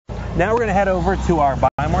Now we're going to head over to our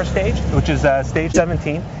Buy More stage, which is stage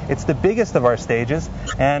 17. It's the biggest of our stages,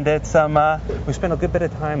 and it's we spent a good bit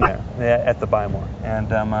of time there at the Buy More. And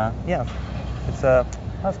yeah, it's what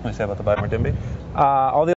else can we say about the Buy More, Dimby?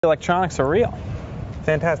 All the electronics are real.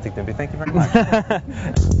 Fantastic, Dimby. Thank you very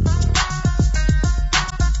much.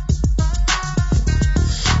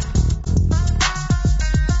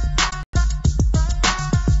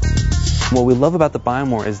 What we love about the Buy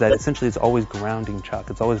More is that essentially it's always grounding Chuck.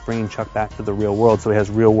 It's always bringing Chuck back to the real world so he has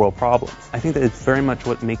real world problems. I think that it's very much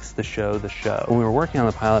what makes the show the show. When we were working on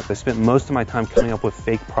the pilot, I spent most of my time coming up with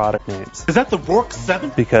fake product names. Is that the Rourke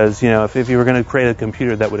 7? Because, you know, if you were going to create a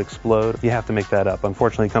computer that would explode, you have to make that up.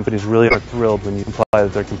 Unfortunately, companies really are thrilled when you imply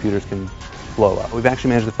that their computers can blow up. We've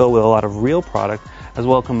actually managed to fill with a lot of real product as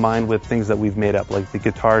well combined with things that we've made up, like the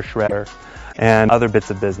guitar shredder and other bits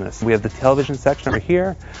of business. We have the television section over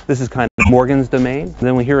here. This is kind of Morgan's domain. And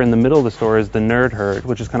then we here in the middle of the store is the Nerd Herd,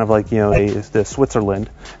 which is kind of like, you know, the Switzerland.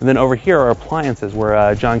 And then over here are appliances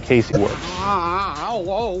where John Casey works.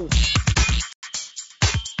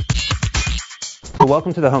 So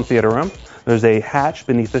welcome to the home theater room. There's a hatch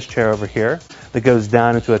beneath this chair over here that goes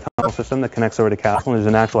down into a tunnel system that connects over to Castle. And there's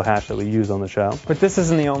an actual hatch that we use on the show. But this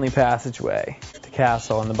isn't the only passageway to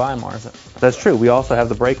Castle and the Buy More, is it? That's true. We also have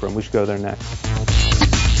the break room. We should go there next.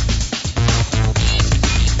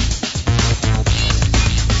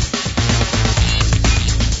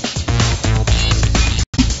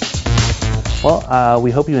 Well,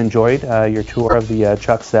 we hope you enjoyed your tour of the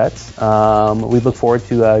Chuck sets. We look forward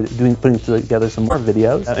to putting together some more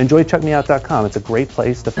videos. Enjoy ChuckMeOut.com. It's a great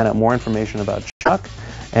place to find out more information about Chuck,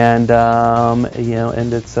 and you know,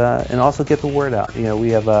 and also get the word out. You know,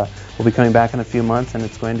 we'll be coming back in a few months, and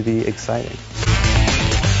it's going to be exciting.